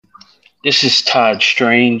This is Todd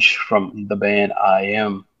Strange from the band I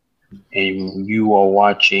Am, and you are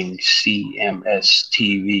watching CMS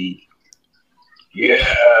TV. Yeah.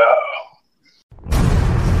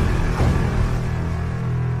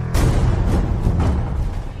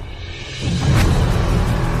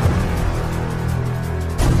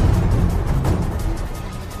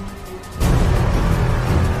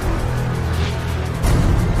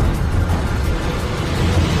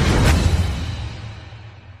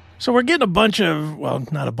 So we're getting a bunch of, well,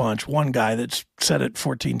 not a bunch, one guy that's said it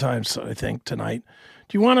 14 times, I think, tonight.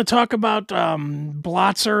 Do you want to talk about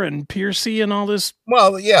Blotzer and Piercy and all this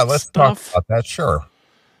Well, yeah, let's talk stuff? about that. Sure.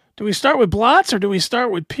 Do we start with Blotz or do we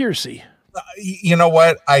start with Piercy? You know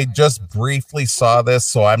what? I just briefly saw this,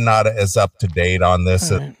 so I'm not as up to date on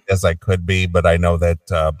this Right. as I could be, but I know that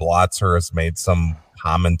Blotzer has made some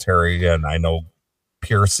commentary, and I know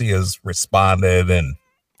Piercy has responded. And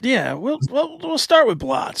Yeah, we'll start with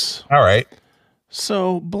Blotz. all right.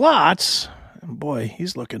 So Blotz, boy,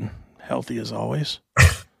 he's looking healthy as always.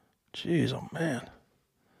 Jeez, oh man.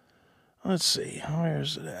 Let's see,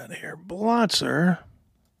 where's it at here? Blotzer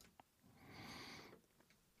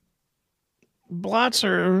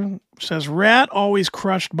says Ratt always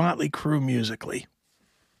crushed Motley Crue musically.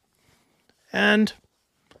 And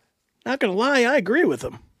not gonna lie, I agree with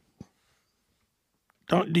him.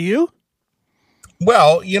 Do you?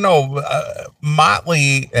 Well,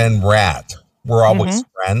 Motley and Ratt were always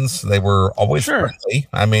friends. They were always friendly.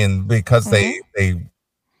 I mean, because they,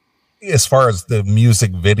 as far as the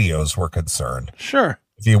music videos were concerned, Sure.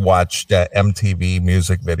 if you watched MTV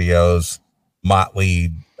music videos,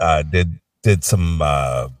 Motley did some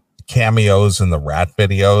cameos in the Ratt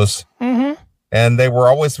videos, and they were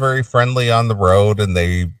always very friendly on the road, and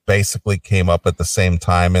they basically came up at the same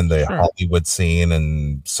time in the Hollywood scene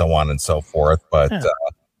and so on and so forth. But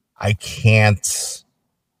I can't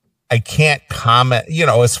comment,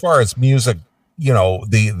 as far as music, the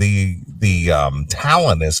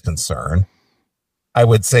talent is concerned. I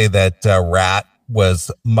would say that Ratt was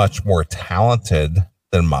much more talented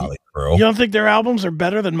than Motley Crue. You don't think their albums are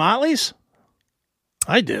better than Motley's?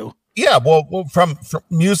 I do. Yeah, well, from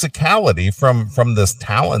musicality, from this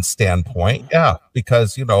talent standpoint, yeah,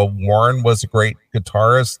 because Warren was a great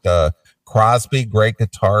guitarist, Crosby, great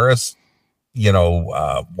guitarist,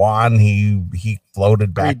 Juan, he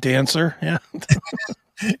floated back, great dancer, yeah.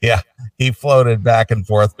 Yeah, he floated back and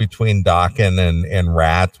forth between Dokken and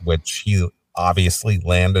Ratt, which he obviously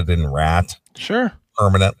landed in Ratt, sure,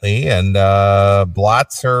 permanently. And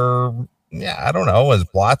Blotzer, yeah, I don't know, is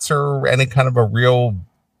Blotzer any kind of a real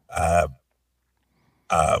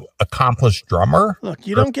accomplished drummer? Look,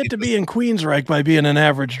 you don't get to be in Queensryche by being an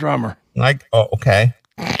average drummer. Like, oh, okay.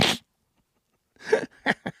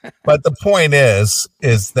 But the point is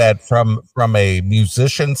that from a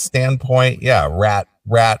musician standpoint, yeah,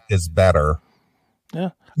 Ratt is better. Yeah,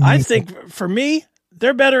 I think for me,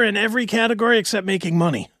 they're better in every category except making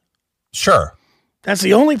money. Sure, that's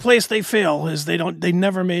the only place they fail, is they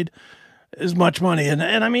never made as much money. And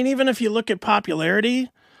I mean, even if you look at popularity,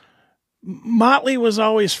 Motley was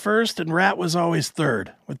always first and Ratt was always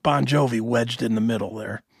third, with Bon Jovi wedged in the middle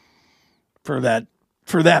there for that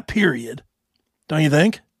period. Don't you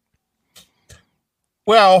think?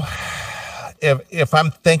 Well, if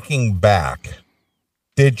I'm thinking back,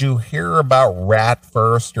 did you hear about Ratt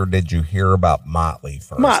first or did you hear about Motley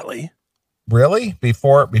first? Motley. Really?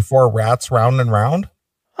 Before Ratt's Round and Round?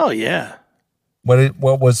 Oh yeah.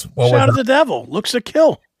 What was Shout at the Devil, Looks to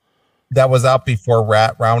Kill. That was out before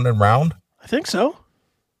Ratt Round and Round? I think so.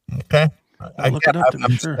 Okay. I'm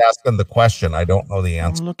just asking the question. I don't know the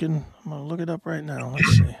answer. I'm gonna look it up right now.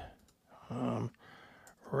 Let's see.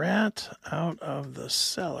 Ratt Out of the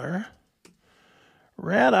Cellar.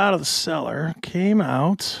 Ratt Out of the Cellar came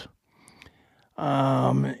out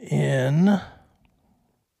in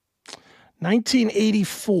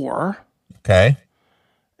 1984. Okay.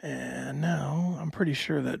 And now I'm pretty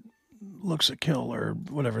sure that Looks to Kill, or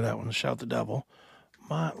whatever that one, Shout the Devil.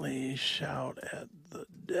 Motley, Shout at the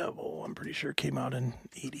Devil, I'm pretty sure it came out in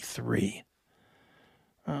 83.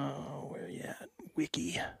 Where you at?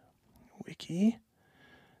 Wiki.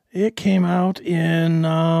 It came out in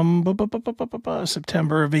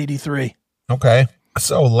September of 83. Okay.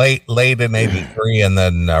 So late in 83, and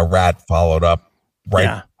then Ratt followed up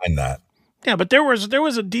behind that. Yeah, but there was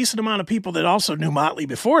a decent amount of people that also knew Motley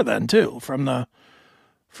before then too, from the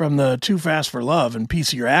Too Fast for Love and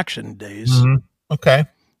Piece of Your Action days. Mm-hmm. Okay.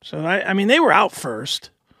 So I mean, they were out first.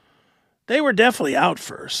 They were definitely out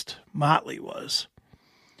first. Motley was.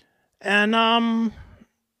 And I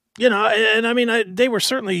mean, they were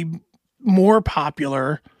certainly more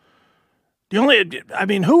popular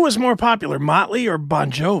Who was more popular, Motley or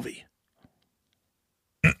Bon Jovi?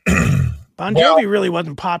 Bon Jovi really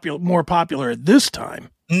wasn't more popular at this time.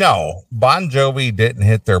 No, Bon Jovi didn't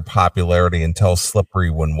hit their popularity until Slippery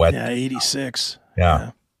When Wet. Yeah, 86.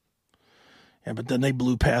 Yeah. Yeah, but then they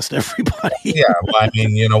blew past everybody. Yeah, well,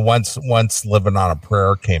 once Living on a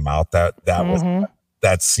Prayer came out, that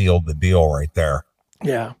sealed the deal right there.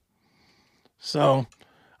 Yeah. So,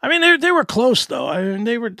 they were close though. I'm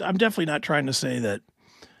definitely not trying to say that,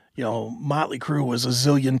 Motley Crue was a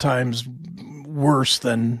zillion times worse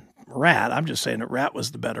than Ratt. I'm just saying that Ratt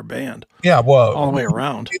was the better band. Yeah, well, all the way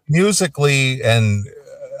around. Musically and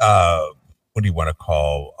what do you want to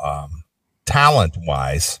call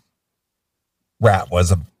talent-wise, Ratt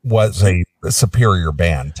was a superior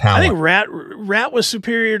band. Talent. I think Ratt was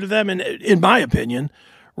superior to them, in my opinion.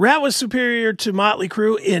 Ratt was superior to Motley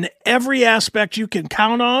Crue in every aspect you can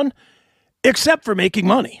count on, except for making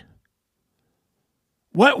money.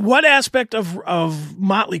 What aspect of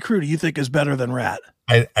Motley Crue do you think is better than Ratt?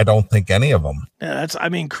 I don't think any of them. Yeah,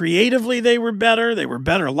 creatively they were better. They were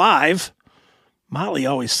better live. Motley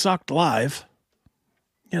always sucked live.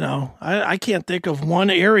 I can't think of one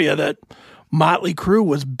area that Motley Crue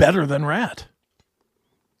was better than Ratt.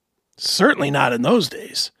 Certainly not in those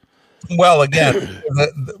days. Well, again,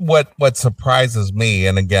 what surprises me,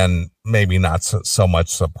 and again, maybe not so much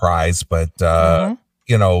surprise, but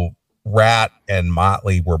Ratt and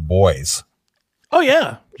Motley were boys. Oh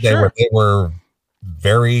yeah, they were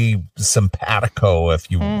very simpatico,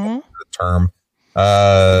 if you want the term,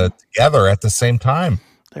 together at the same time.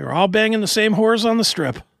 They were all banging the same whores on the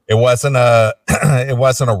strip. It wasn't a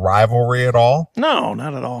rivalry at all. No,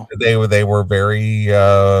 not at all. They were very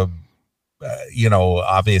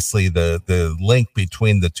obviously the link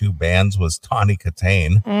between the two bands was Tawny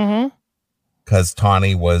Katane, because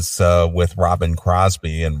Tawny was with Robin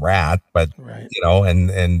Crosby and Ratt, but right.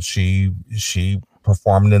 And she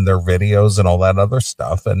performed in their videos and all that other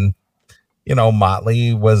stuff, and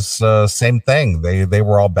Motley was same thing. They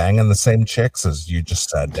were all banging the same chicks, as you just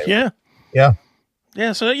said. Yeah.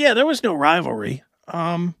 So there was no rivalry.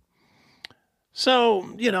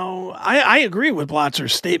 So, I agree with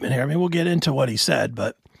Blotzer's statement here. We'll get into what he said,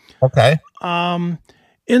 but okay. In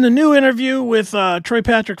the new interview with Troy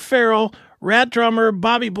Patrick Farrell, Ratt drummer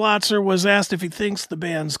Bobby Blotzer was asked if he thinks the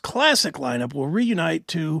band's classic lineup will reunite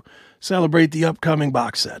to celebrate the upcoming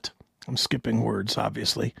box set. I'm skipping words,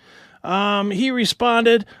 obviously. He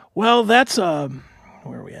responded, "Well, that's where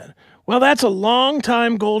are we at? Well, that's a long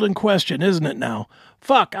time golden question, isn't it now?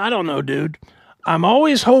 Fuck, I don't know, dude. I'm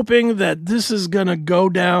always hoping that this is going to go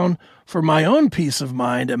down for my own peace of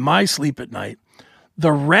mind and my sleep at night. The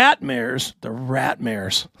Ratmares the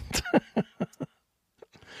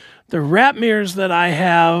Ratmares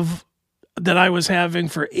that I was having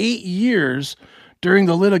for 8 years during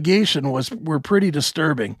the litigation were pretty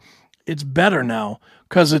disturbing. It's better now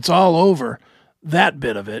because it's all over, that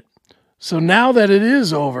bit of it. So now that it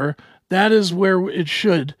is over, that is where it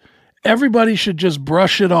should. Everybody should just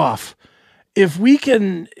brush it off. If we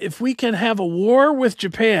can have a war with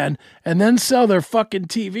Japan and then sell their fucking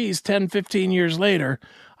TVs 10, 15 years later,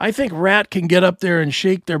 I think Ratt can get up there and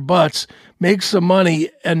shake their butts, make some money,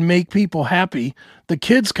 and make people happy. The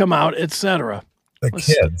kids come out, etc." The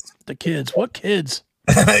kids. What kids?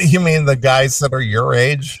 You mean the guys that are your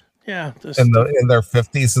age? Yeah. In their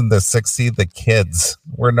 50s and the 60s, the kids.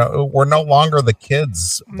 We're no longer the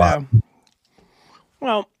kids. Bob. Yeah.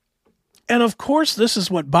 Well, and of course, this is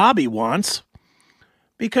what Bobby wants,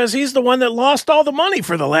 because he's the one that lost all the money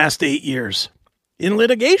for the last 8 years in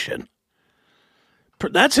litigation.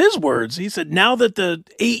 That's his words. He said, now that the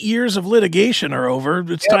 8 years of litigation are over,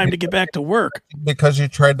 it's time to get back to work. Because you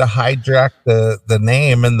tried to hijack the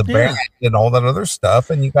name and the band and all that other stuff,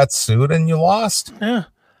 and you got sued and you lost. Yeah.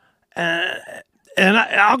 And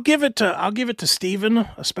I'll give it to Steven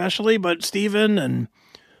especially, but Steven and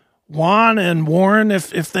Juan and Warren,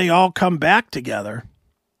 if they all come back together,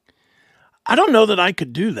 I don't know that I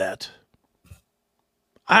could do that.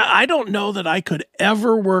 I don't know that I could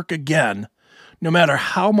ever work again, no matter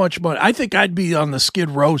how much money. I think I'd be on the Skid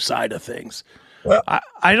Row side of things. Well,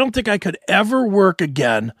 I don't think I could ever work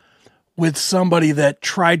again with somebody that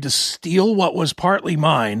tried to steal what was partly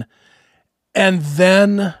mine, and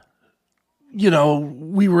then,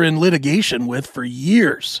 we were in litigation with for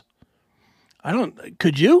years.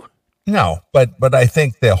 Could you? No, but I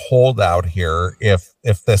think the holdout here, if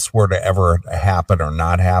this were to ever happen or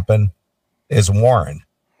not happen, is Warren.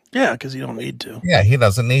 Yeah, because you don't need to. Yeah, he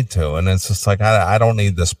doesn't need to. And it's just like, I don't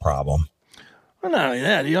need this problem. Well, not only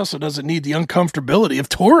that, he also doesn't need the uncomfortability of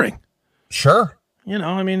touring. Sure. They're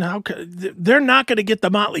not going to get the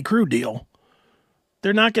Motley Crue deal.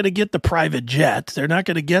 They're not going to get the private jet. They're not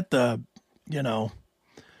going to get the,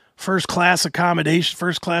 first class accommodation,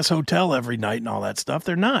 first class hotel every night and all that stuff.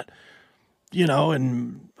 They're not,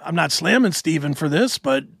 and I'm not slamming Steven for this,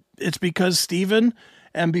 but it's because Steven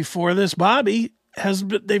and before this Bobby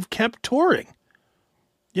they've kept touring.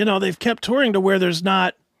 They've kept touring to where there's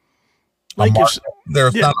not not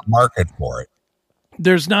a market for it.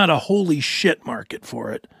 There's not a holy shit market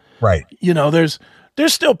for it. Right.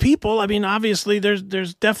 There's still people. I mean, obviously,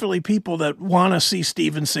 there's definitely people that want to see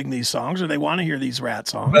Steven sing these songs or they want to hear these Ratt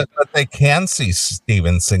songs. But they can see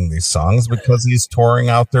Steven sing these songs because he's touring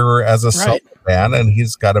out there as a solo band, and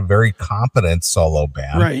he's got a very competent solo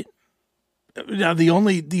band. Right. Now, the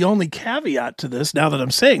only caveat to this, now that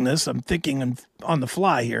I'm saying this, I'm thinking on the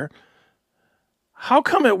fly here. How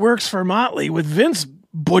come it works for Motley with Vince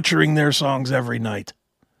butchering their songs every night?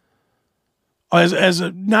 As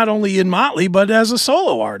not only in Motley, but as a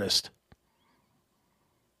solo artist.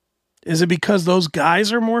 Is it because those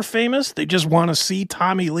guys are more famous? They just want to see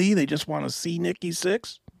Tommy Lee. They just want to see Nikki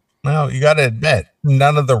Sixx. Well, you got to admit,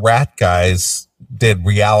 none of the Ratt guys did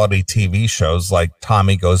reality TV shows like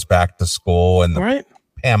Tommy Goes Back to School and the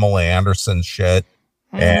Pamela Anderson shit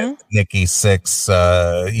and Nikki Sixx,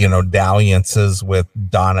 dalliances with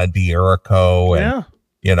Donna D'Erico and,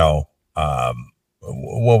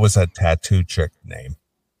 what was that tattoo chick name?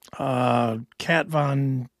 Kat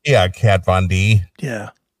Von D.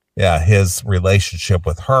 Yeah. His relationship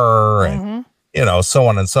with her and, so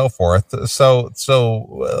on and so forth. So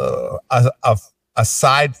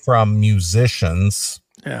aside from musicians,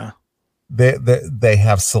 they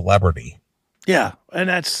have celebrity. Yeah. And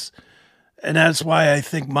that's why I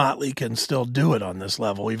think Motley can still do it on this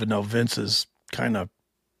level, even though Vince has kind of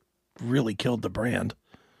really killed the brand,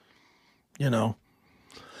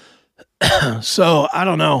 So I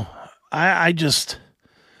don't know. I just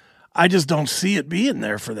don't see it being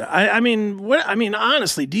there for that. I mean,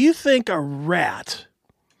 honestly, do you think a Ratt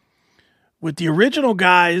with the original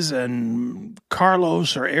guys and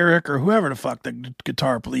Carlos or Eric or whoever the fuck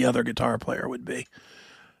the other guitar player would be,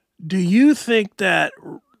 do you think that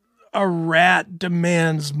a Ratt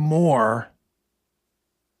demands more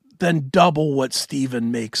than double what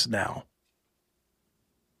Steven makes now?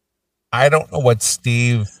 I don't know what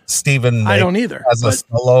Steven makes I don't either as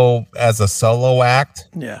a solo act.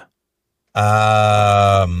 Yeah.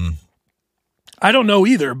 I don't know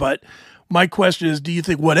either, but my question is, do you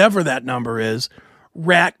think whatever that number is,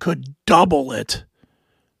 Ratt could double it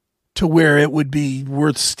to where it would be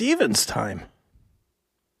worth Steven's time?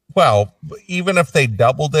 Well, even if they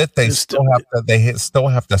doubled it, they still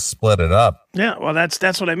have to split it up. Yeah, well,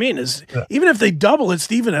 that's what I mean is even if they double it,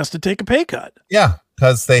 Steven has to take a pay cut. Yeah,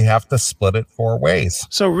 because they have to split it 4 ways.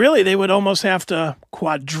 So really, they would almost have to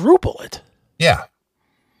quadruple it. Yeah.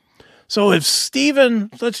 So if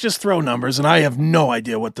Steven, let's just throw numbers, and I have no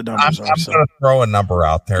idea what the numbers are. I'm going to throw a number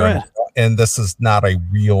out there, and this is not a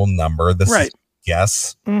real number. This is a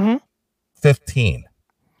guess. 15.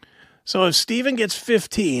 So if Steven gets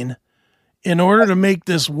 15, in order to make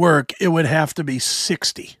this work, it would have to be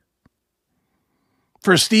 60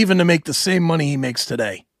 for Steven to make the same money he makes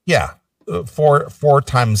today. Yeah. 4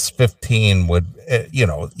 times 15 would,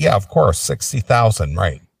 of course, 60,000.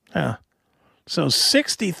 Right. Yeah. So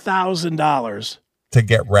 $60,000 to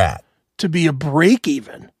get Ratt to be a break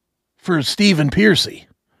even for Steven Piercy.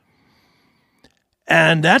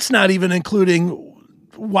 And that's not even including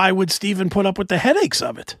why would Steven put up with the headaches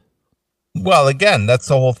of it? Well, again, that's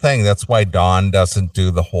the whole thing. That's why Don doesn't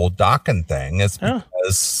do the whole Dokken thing. It's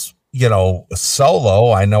because,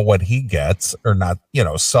 solo, I know what he gets, or not,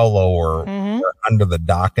 solo or under the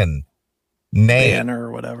Dokken name. Banner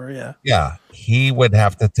or whatever, yeah. Yeah. He would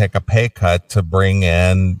have to take a pay cut to bring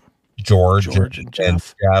in George and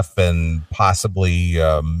Jeff and possibly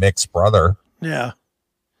Mick's brother. Yeah.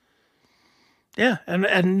 Yeah,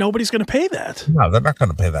 and nobody's going to pay that. No, they're not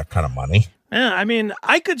going to pay that kind of money. Yeah, I mean,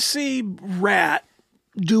 I could see Ratt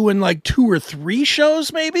doing like 2 or 3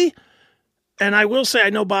 shows maybe. And I will say, I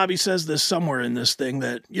know Bobby says this somewhere in this thing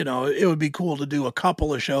that, it would be cool to do a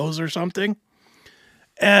couple of shows or something.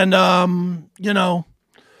 And,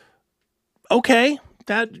 okay,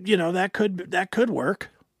 that could work.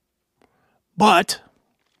 But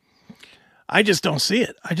I just don't see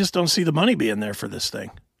it. I just don't see the money being there for this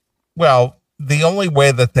thing. Well, the only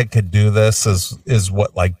way that they could do this is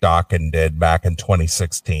what like Dokken did back in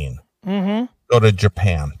 2016. Go to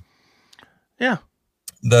Japan. Yeah.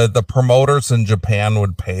 The promoters in Japan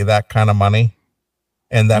would pay that kind of money,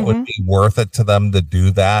 and that would be worth it to them to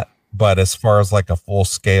do that. But as far as like a full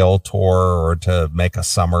scale tour or to make a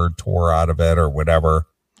summer tour out of it or whatever,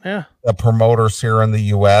 Yeah. The promoters here in the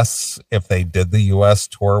U.S., if they did the U.S.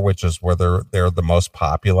 tour, which is where they're the most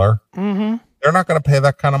popular, they're not going to pay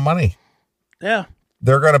that kind of money. Yeah.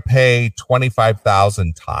 They're going to pay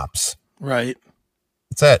 $25,000 tops. Right.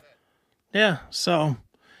 That's it. Yeah. So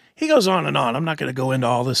he goes on and on. I'm not going to go into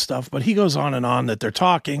all this stuff, but he goes on and on that they're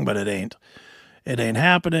talking, but it ain't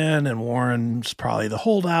happening. And Warren's probably the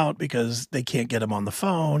holdout because they can't get him on the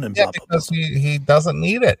phone and blah, because blah, blah. he doesn't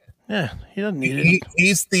need it. Yeah, he doesn't need it.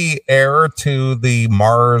 He's the heir to the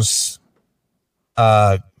Mars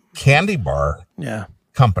candy bar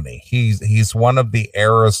company. He's one of the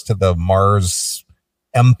heirs to the Mars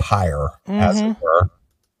empire, as it were.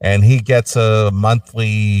 And he gets a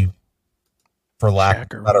monthly, for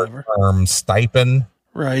lack of a better term, stipend.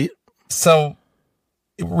 Right. So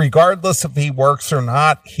regardless if he works or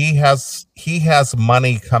not, he has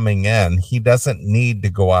money coming in. He doesn't need to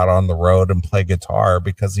go out on the road and play guitar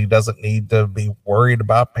because he doesn't need to be worried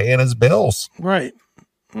about paying his bills. Right.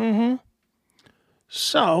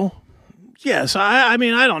 So, yes, I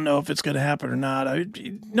mean, I don't know if it's going to happen or not.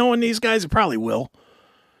 Knowing these guys, it probably will.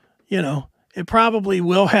 It probably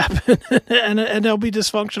will happen, and they'll be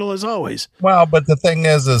dysfunctional as always. Well, but the thing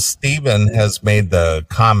is Steven has made the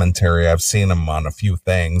commentary. I've seen him on a few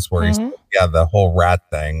things where he's, the whole Ratt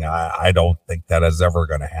thing. I don't think that is ever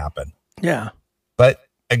going to happen. Yeah. But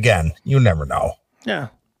again, you never know. Yeah.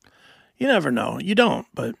 You never know. You don't.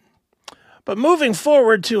 But moving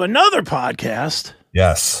forward to another podcast.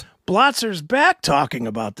 Yes. Blotzer's back talking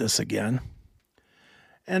about this again.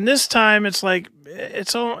 And this time it's like,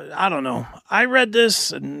 I don't know. I read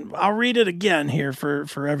this and I'll read it again here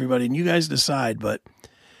for everybody and you guys decide, but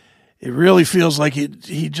it really feels like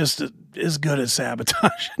he just is good at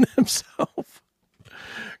sabotaging himself.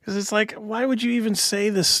 Because it's like, why would you even say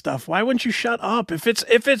this stuff? Why wouldn't you shut up? If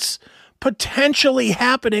it's potentially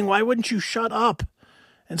happening, why wouldn't you shut up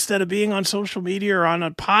instead of being on social media or on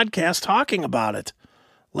a podcast talking about it?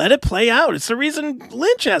 Let it play out. It's the reason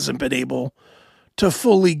Lynch hasn't been able to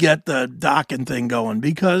fully get the Dokken thing going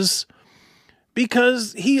because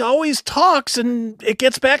he always talks and it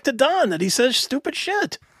gets back to Don that he says stupid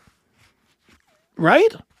shit.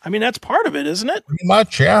 Right? I mean, that's part of it, isn't it? Pretty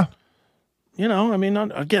much, yeah. I mean,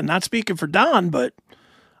 again, not speaking for Don, but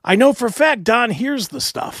I know for a fact Don hears the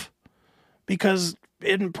stuff because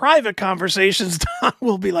in private conversations, Don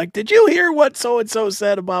will be like, did you hear what so-and-so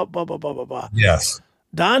said about blah, blah, blah, blah, blah? Yes.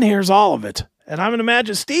 Don hears all of it. And I'm going to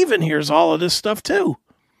imagine Steven hears all of this stuff too.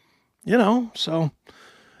 So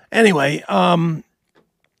anyway, I'll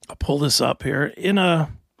pull this up here let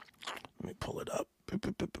me pull it up.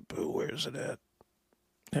 Where is it at?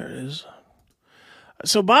 There it is.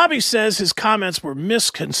 So Bobby says his comments were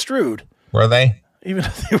misconstrued. Were they? Even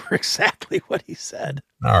if they were exactly what he said.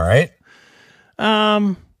 All right.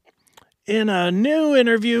 In a new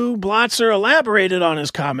interview, Blotzer elaborated on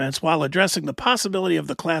his comments while addressing the possibility of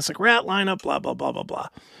the classic Ratt lineup, blah, blah, blah, blah,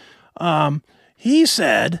 blah. He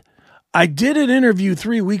said, I did an interview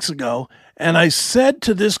 3 weeks ago, and I said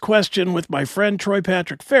to this question with my friend Troy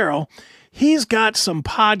Patrick Farrell, he's got some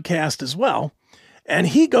podcast as well, and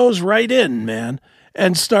he goes right in, man,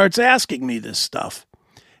 and starts asking me this stuff.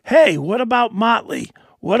 Hey, what about Motley?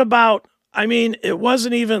 What about... I mean, it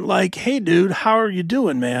wasn't even like, hey, dude, how are you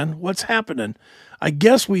doing, man? What's happening? I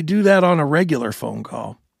guess we do that on a regular phone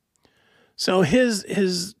call. So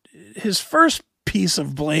his first piece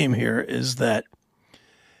of blame here is that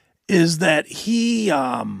he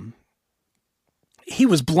was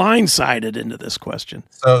blindsided into this question.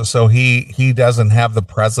 So he doesn't have the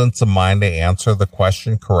presence of mind to answer the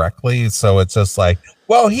question correctly. So it's just like,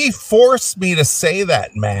 well, he forced me to say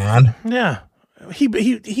that, man. Yeah.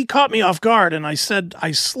 He caught me off guard and I said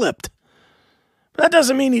I slipped. But that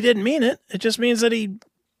doesn't mean he didn't mean it. It just means that he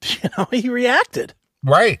reacted.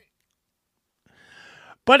 Right.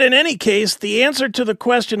 But in any case, the answer to the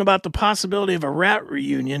question about the possibility of a Ratt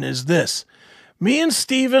reunion is this. Me and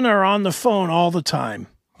Steven are on the phone all the time.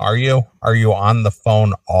 Are you? Are you on the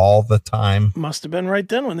phone all the time? Must have been right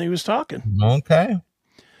then when he was talking. Okay.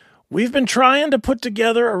 We've been trying to put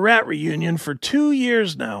together a Ratt reunion for 2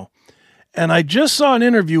 years now. And I just saw an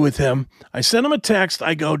interview with him. I sent him a text.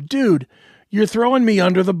 I go, dude, you're throwing me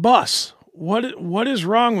under the bus. What is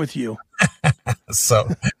wrong with you?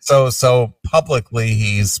 So publicly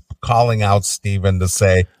he's calling out Steven to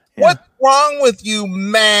say, what's wrong with you,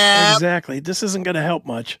 man? Exactly. This isn't going to help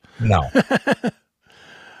much. No.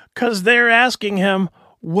 Because they're asking him,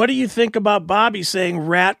 what do you think about Bobby saying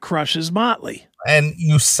Ratt crushes Motley? And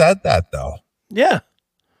you said that, though. Yeah.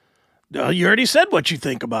 You already said what you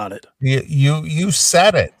think about it. You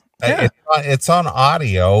said it. Yeah. It's on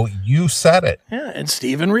audio. You said it. Yeah, and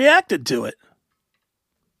Steven reacted to it.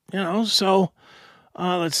 So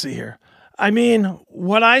let's see here. I mean,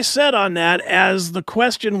 what I said on that, as the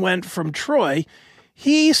question went from Troy,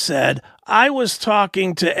 he said, I was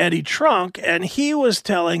talking to Eddie Trunk, and he was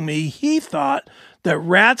telling me he thought that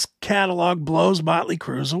Ratt's catalog blows Motley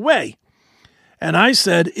Crue's away. And I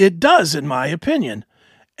said, it does, in my opinion.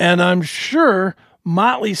 And I'm sure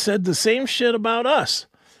Motley said the same shit about us.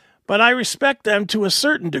 But I respect them to a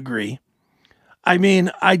certain degree. I mean,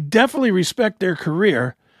 I definitely respect their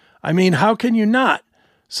career. I mean, how can you not?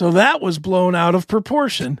 So that was blown out of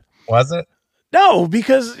proportion. Was it? No,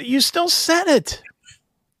 because you still said it.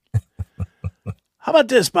 How about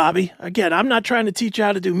this, Bobby? Again, I'm not trying to teach you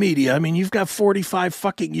how to do media. I mean, you've got 45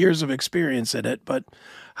 fucking years of experience in it. But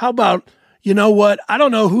how about, you know what? I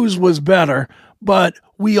don't know whose was better, but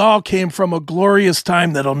we all came from a glorious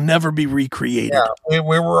time that'll never be recreated. Yeah,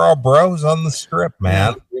 we were all bros on the strip,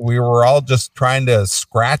 man. Yeah. We were all just trying to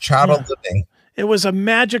scratch out a living. It was a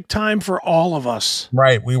magic time for all of us.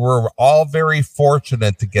 Right. We were all very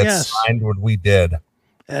fortunate to get signed when we did.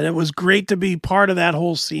 And it was great to be part of that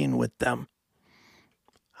whole scene with them.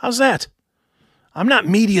 How's that? I'm not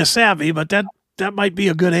media savvy, but that might be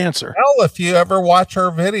a good answer. Well, if you ever watch our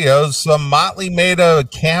videos, Motley made a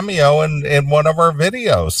cameo in one of our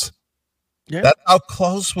videos. Yeah. That's how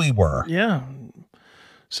close we were. Yeah.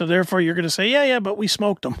 So therefore you're going to say, yeah, but we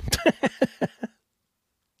smoked them.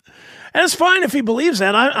 And it's fine if he believes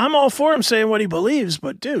that. I'm all for him saying what he believes,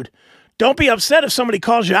 but dude, don't be upset if somebody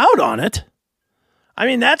calls you out on it. I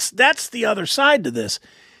mean, that's the other side to this.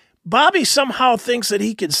 Bobby somehow thinks that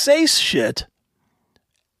he can say shit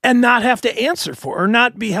and not have to answer for it or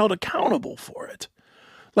not be held accountable for it.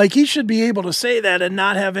 Like he should be able to say that and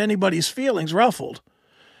not have anybody's feelings ruffled.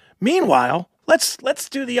 Meanwhile, let's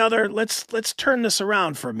do the other, let's turn this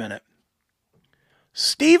around for a minute.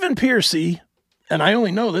 Stephen Piercy, and I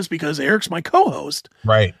only know this because Eric's my co-host,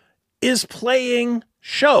 right, is playing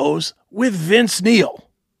shows with Vince Neil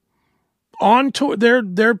on tour.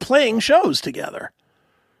 They're playing shows together.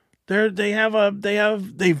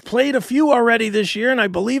 They've played a few already this year, and I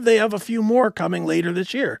believe they have a few more coming later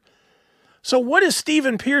this year. So what is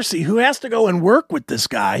Stephen Piercy, who has to go and work with this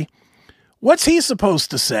guy, what's he supposed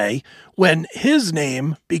to say when his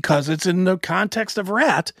name, because it's in the context of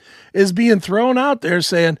Ratt, is being thrown out there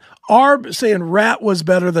saying Ratt was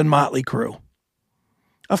better than Motley Crue?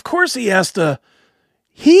 Of course he has to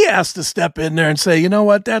step in there and say, you know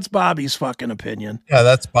what, that's Bobby's fucking opinion. Yeah,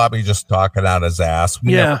 that's Bobby just talking out his ass.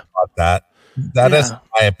 We never thought that. That isn't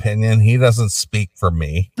my opinion. He doesn't speak for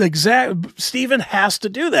me. Exactly. Stephen has to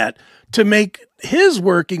do that to make his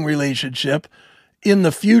working relationship in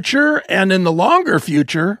the future and in the longer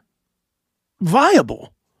future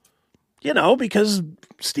viable. Because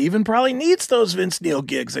Stephen probably needs those Vince Neil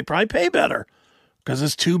gigs. They probably pay better because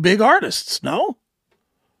it's two big artists, no?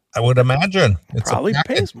 I would imagine. It's probably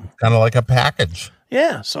pays more. Kind of like a package.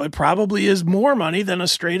 Yeah, so it probably is more money than a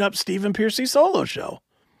straight up Stephen Piercy solo show.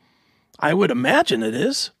 I would imagine it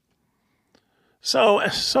is. So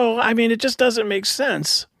I mean, it just doesn't make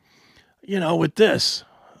sense, with this.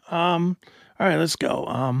 All right, let's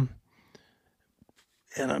go.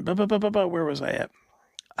 Where was I at?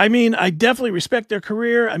 I mean, I definitely respect their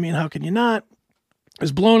career. I mean, how can you not?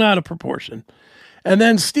 It's blown out of proportion. And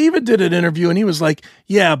then Steven did an interview and he was like,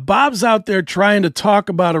 yeah, Bob's out there trying to talk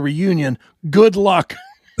about a reunion. Good luck.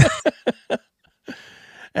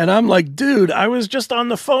 And I'm like, dude, I was just on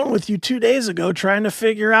the phone with you 2 days ago trying to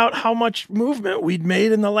figure out how much movement we'd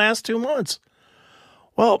made in the last 2 months.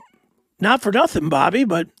 Well, not for nothing, Bobby,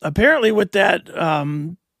 but apparently with that,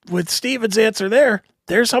 with Steven's answer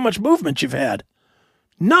there's how much movement you've had.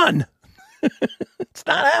 None. It's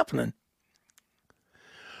not happening.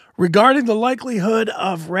 Regarding the likelihood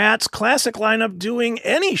of Ratt's classic lineup doing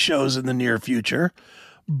any shows in the near future,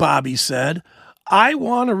 Bobby said, I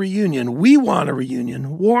want a reunion. We want a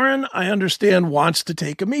reunion. Warren, I understand, wants to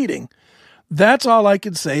take a meeting. That's all I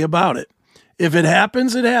can say about it. If it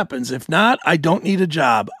happens, it happens. If not, I don't need a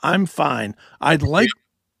job. I'm fine. I'd like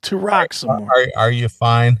to rock some more. Are you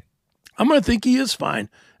fine? I'm going to think he is fine.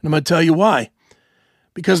 And I'm going to tell you why.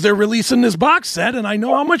 Because they're releasing this box set, and I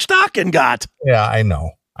know how much Dokken got. Yeah, I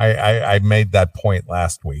know. I made that point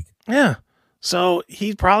last week. Yeah. So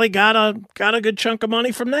he probably got a good chunk of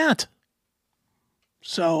money from that.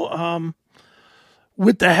 So,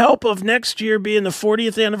 with the help of next year being the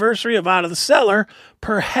 40th anniversary of Out of the Cellar,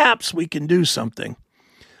 perhaps we can do something.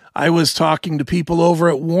 I was talking to people over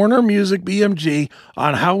at Warner Music BMG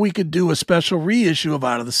on how we could do a special reissue of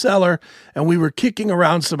Out of the Cellar, and we were kicking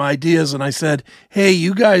around some ideas, and I said, hey,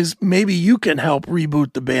 you guys, maybe you can help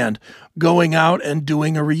reboot the band, going out and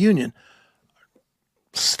doing a reunion.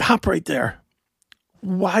 Stop right there.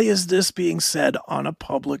 Why is this being said on a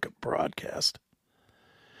public broadcast?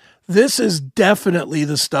 This is definitely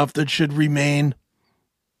the stuff that should remain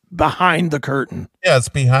behind the curtain. Yeah, it's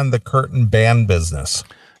behind the curtain band business.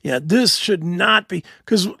 Yeah, this should not be,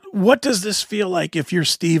 because what does this feel like if you're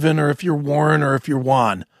Steven or if you're Warren or if you're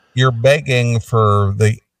Juan? You're begging for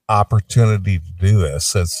the opportunity to do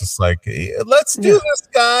this. It's just like, let's do this,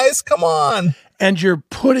 guys. Come on. And you're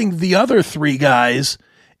putting the other three guys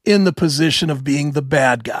in the position of being the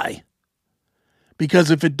bad guy. Because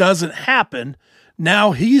if it doesn't happen,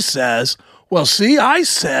 now he says, well, see, I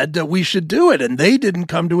said that we should do it, and they didn't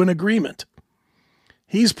come to an agreement.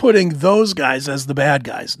 He's putting those guys as the bad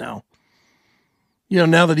guys now.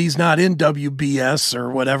 Now that he's not in WBS or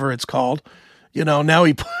whatever it's called, now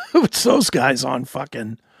he puts those guys on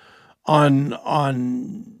fucking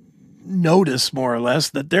on notice, more or less,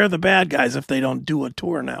 that they're the bad guys if they don't do a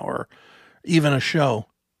tour now or even a show.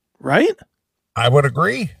 Right? I would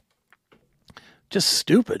agree. Just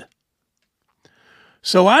stupid.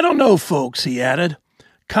 So I don't know, folks, he added.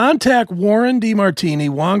 Contact Warren DeMartini,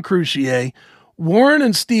 Juan Crucier. Warren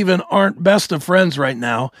and Steven aren't best of friends right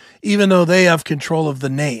now, even though they have control of the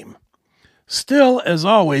name. Still, as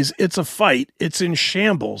always, it's a fight. It's in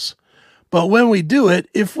shambles. But when we do it,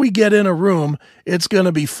 if we get in a room, it's going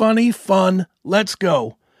to be funny, fun. Let's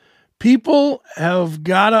go. People have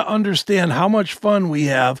got to understand how much fun we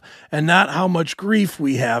have and not how much grief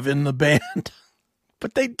we have in the band.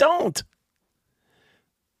 But they don't.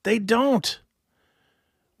 They don't.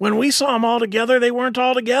 When we saw them all together, they weren't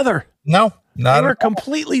all together. No, not They were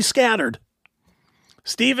completely scattered.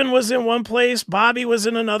 Steven was in one place, Bobby was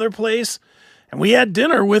in another place, and we had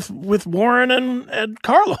dinner with Warren and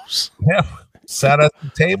Carlos. Yeah, sat at the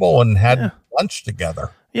table and had lunch together.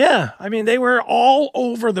 Yeah, I mean, they were all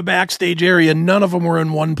over the backstage area. None of them were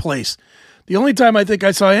in one place. The only time I think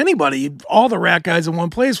I saw anybody, all the Ratt guys in one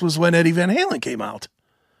place, was when Eddie Van Halen came out.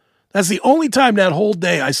 That's the only time that whole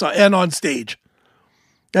day I saw, and on stage.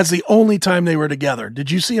 That's the only time they were together. Did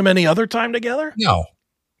you see them any other time together? No.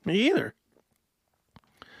 Me either.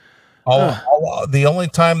 The only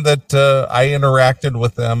time that I interacted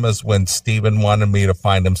with them is when Steven wanted me to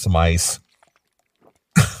find him some ice.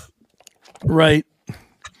 Right.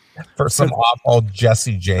 For some awful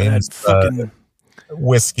Jesse James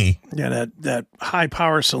whiskey. Yeah, that high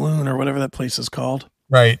power saloon or whatever that place is called.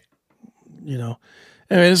 Right. Anyway,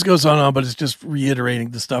 this goes on, but it's just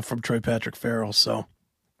reiterating the stuff from Troy Patrick Farrell. So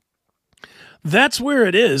that's where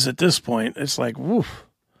it is at this point. It's like, woof.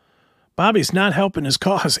 Bobby's not helping his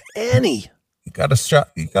cause any. You gotta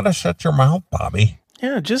shut your mouth, Bobby.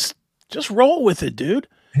 Yeah, just roll with it, dude.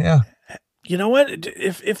 Yeah. You know what?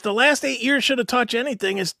 If the last 8 years should have taught you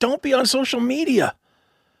anything, it's don't be on social media.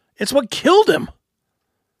 It's what killed him.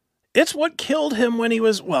 It's what killed him when he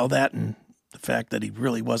was, well, that and the fact that he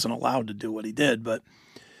really wasn't allowed to do what he did, but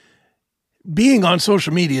being on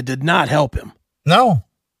social media did not help him. No.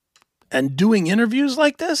 And doing interviews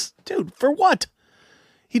like this, dude, for what?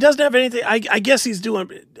 He doesn't have anything. I guess he's doing,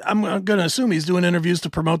 I'm going to assume he's doing interviews to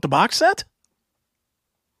promote the box set.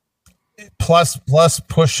 Plus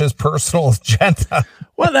push his personal agenda.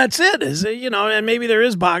 Well, that's it. And maybe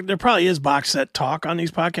there probably is box set talk on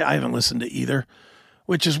these podcasts. I haven't listened to either,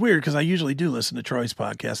 which is weird because I usually do listen to Troy's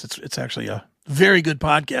podcast. It's actually a very good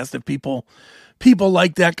podcast if people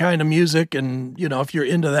like that kind of music, and if you're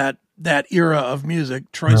into that era of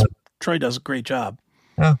music, Troy does a great job.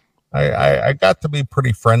 Yeah, I got to be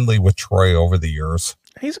pretty friendly with Troy over the years.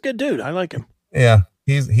 He's a good dude. I like him. Yeah,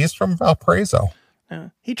 he's from Valparaiso. Yeah.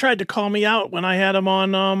 He tried to call me out when I had him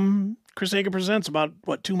on Chris Hagen Presents about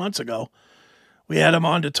 2 months ago. We had him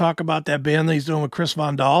on to talk about that band that he's doing with Chris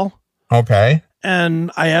Von Dahl. Okay. And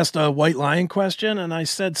I asked a White Lion question, and I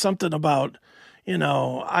said something about,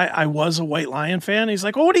 I was a White Lion fan. He's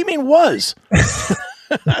like, "Oh, what do you mean was?"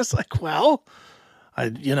 I was like, "Well,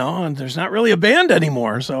 and there's not really a band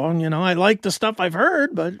anymore. So, I like the stuff I've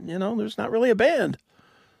heard, but, there's not really a band."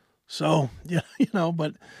 So,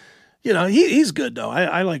 but he's good though.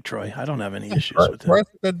 I like Troy. I don't have any issues with him. Troy's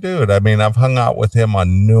a good dude. I mean, I've hung out with him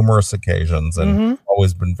on numerous occasions and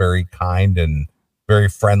always been very kind and very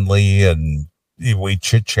friendly, and we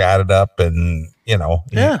chit-chatted up, and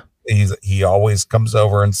he always comes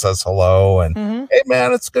over and says hello and hey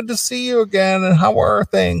man, it's good to see you again, and how are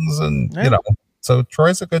things, and so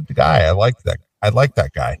Troy's a good guy. I like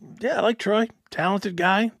that guy. Yeah, I like Troy. Talented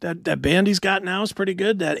guy. That band he's got now is pretty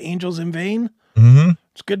good. That Angels in Vain.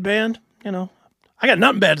 It's a good band. I got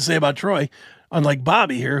nothing bad to say about Troy, unlike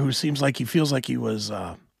Bobby here, who seems like he feels like he was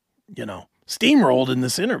steamrolled in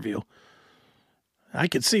this interview. I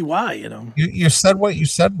could see why, You said what you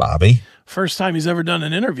said, Bobby. First time he's ever done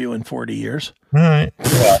an interview in 40 years. All right.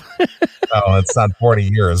 Well, no, it's not 40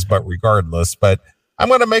 years, but regardless. But I'm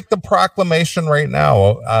going to make the proclamation right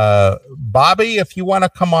now. Bobby, if you want to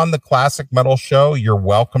come on the Classic Metal Show, you're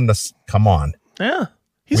welcome to come on. Yeah.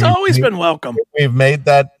 He's always been welcome. We've made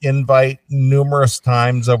that invite numerous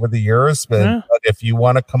times over the years, but if you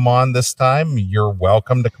want to come on this time, you're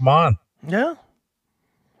welcome to come on. Yeah.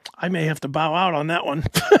 I may have to bow out on that one.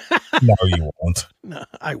 No, you won't. No,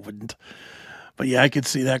 I wouldn't. But yeah, I could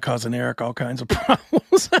see that causing Eric all kinds of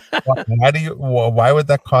problems. Why would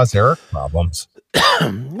that cause Eric problems?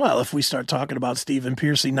 Well, if we start talking about Stephen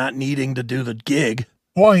Pearcy not needing to do the gig.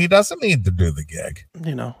 Well, he doesn't need to do the gig.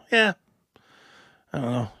 Yeah. I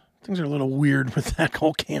don't know. Things are a little weird with that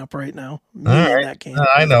whole camp right now. That camp.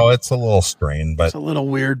 I know it's a little strained, but it's a little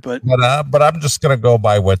weird. But I'm just going to go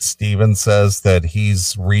by what Steven says, that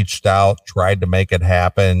he's reached out, tried to make it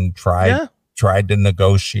happen, tried to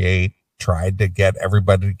negotiate, tried to get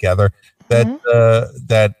everybody together.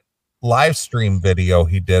 That live stream video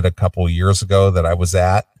he did a couple years ago that I was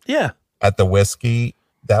at the Whiskey,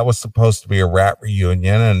 that was supposed to be a Ratt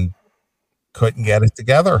reunion and couldn't get it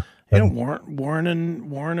together. And Warren and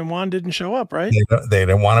Juan didn't show up, right? They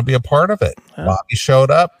didn't want to be a part of it. Bobby showed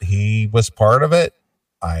up. He was part of it.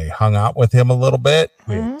 I hung out with him a little bit.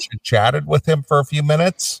 We chatted with him for a few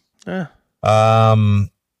minutes. It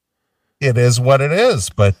is what it is.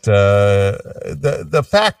 But the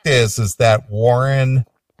fact is that Warren,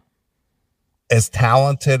 as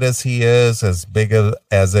talented as he is, as big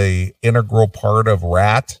as a integral part of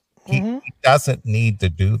Ratt, he doesn't need to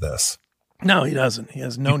do this. No, he doesn't. He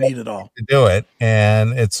has no need at all to do it.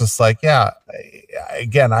 And it's just like,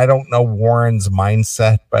 again, I don't know Warren's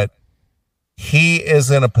mindset, but he is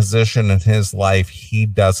in a position in his life he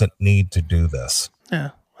doesn't need to do this. Yeah.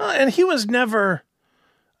 Well, and he was never,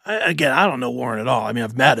 again, I don't know Warren at all. I mean,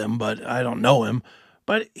 I've met him, but I don't know him.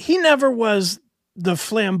 But he never was the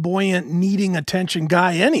flamboyant, needing attention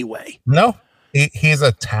guy anyway. No, he's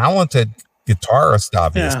a talented guitarist,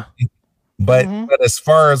 obviously. Yeah. But as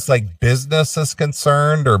far as like business is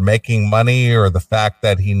concerned, or making money, or the fact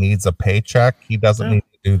that he needs a paycheck, he doesn't need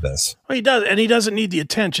to do this. Well, he does, and he doesn't need the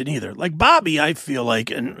attention either. Like Bobby, I feel like,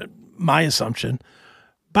 and my assumption,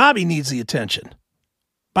 Bobby needs the attention.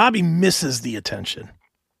 Bobby misses the attention.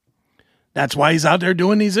 That's why he's out there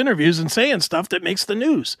doing these interviews and saying stuff that makes the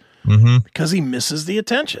news, because he misses the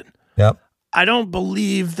attention. Yep. I don't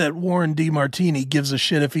believe that Warren DeMartini gives a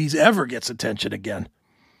shit if he ever gets attention again.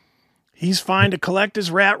 He's fine to collect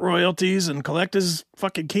his Ratt royalties and collect his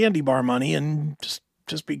fucking candy bar money and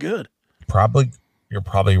just be good. You're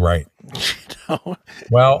probably right.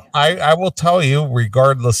 Well, I will tell you,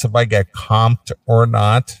 regardless if I get comped or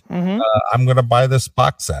not, I'm going to buy this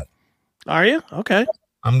box set. Are you? Okay.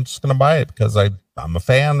 I'm just going to buy it because I'm a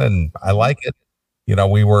fan and I like it.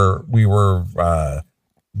 We were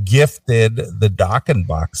gifted the Dokken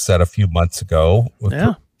box set a few months ago with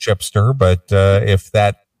Chipster, but if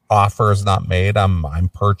that offer is not made, I'm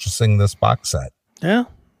purchasing this box set. Yeah.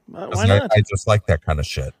 Why not? I just like that kind of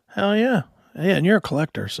shit. Hell yeah. Yeah, and you're a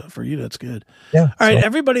collector, so for you that's good. Yeah. All right,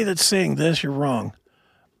 everybody that's saying this, you're wrong.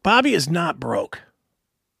 Bobby is not broke.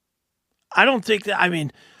 I don't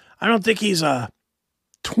think he's a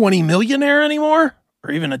 20 millionaire anymore,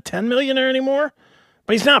 or even a 10 millionaire anymore,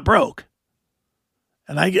 but he's not broke.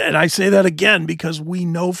 And I say that again because we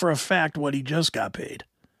know for a fact what he just got paid.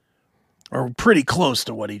 Or pretty close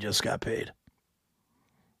to what he just got paid.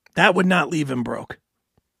 That would not leave him broke.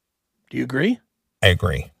 Do you agree? I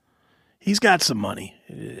agree. He's got some money.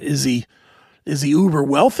 Is he uber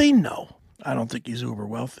wealthy? No, I don't think he's uber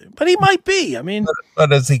wealthy, but he might be. I mean,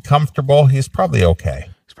 but is he comfortable? He's probably okay.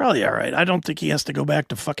 He's probably all right. I don't think he has to go back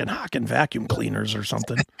to fucking hawking vacuum cleaners or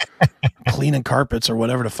something, cleaning carpets or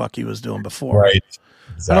whatever the fuck he was doing before. Right.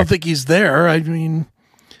 Exactly. I don't think he's there. I mean,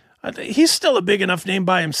 he's still a big enough name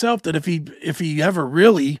by himself that if he ever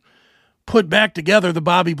really put back together the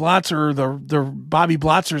Bobby Blotzer, the Bobby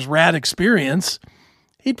Blotzer's Ratt experience,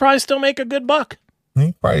 he'd probably still make a good buck.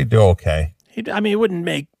 He'd probably do okay. He wouldn't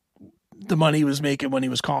make the money he was making when he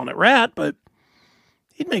was calling it Ratt, but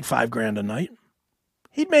he'd make $5,000 a night.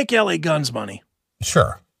 He'd make LA Guns money.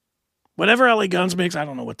 Sure. Whatever LA Guns makes, I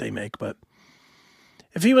don't know what they make, but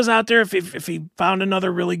if he was out there, if he found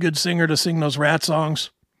another really good singer to sing those Ratt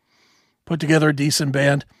songs, put together a decent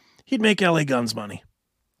band, he'd make LA Guns money.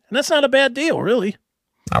 And that's not a bad deal, really.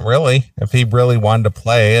 Not really. If he really wanted to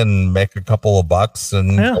play and make a couple of bucks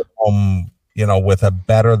and go home, with a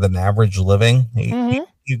better than average living,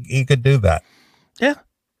 he could do that. Yeah.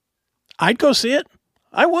 I'd go see it.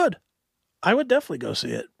 I would definitely go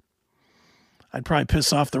see it. I'd probably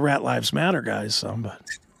piss off the Rat Lives Matter guys some, but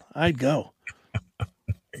I'd go.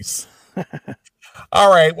 Nice. All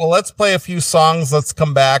right. Well, let's play a few songs. Let's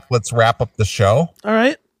come back. Let's wrap up the show. All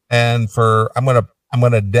right. And I'm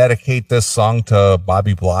gonna dedicate this song to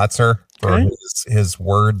Bobby Blotzer for his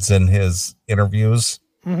words in his interviews.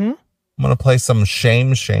 Mm-hmm. I'm gonna play some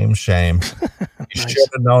Shame, Shame, Shame. You should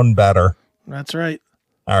have known better. That's right.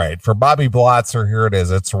 All right. For Bobby Blotzer, here it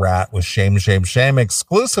is. It's Ratt with Shame, Shame, Shame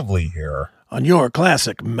exclusively here on your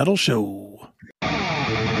classic metal show.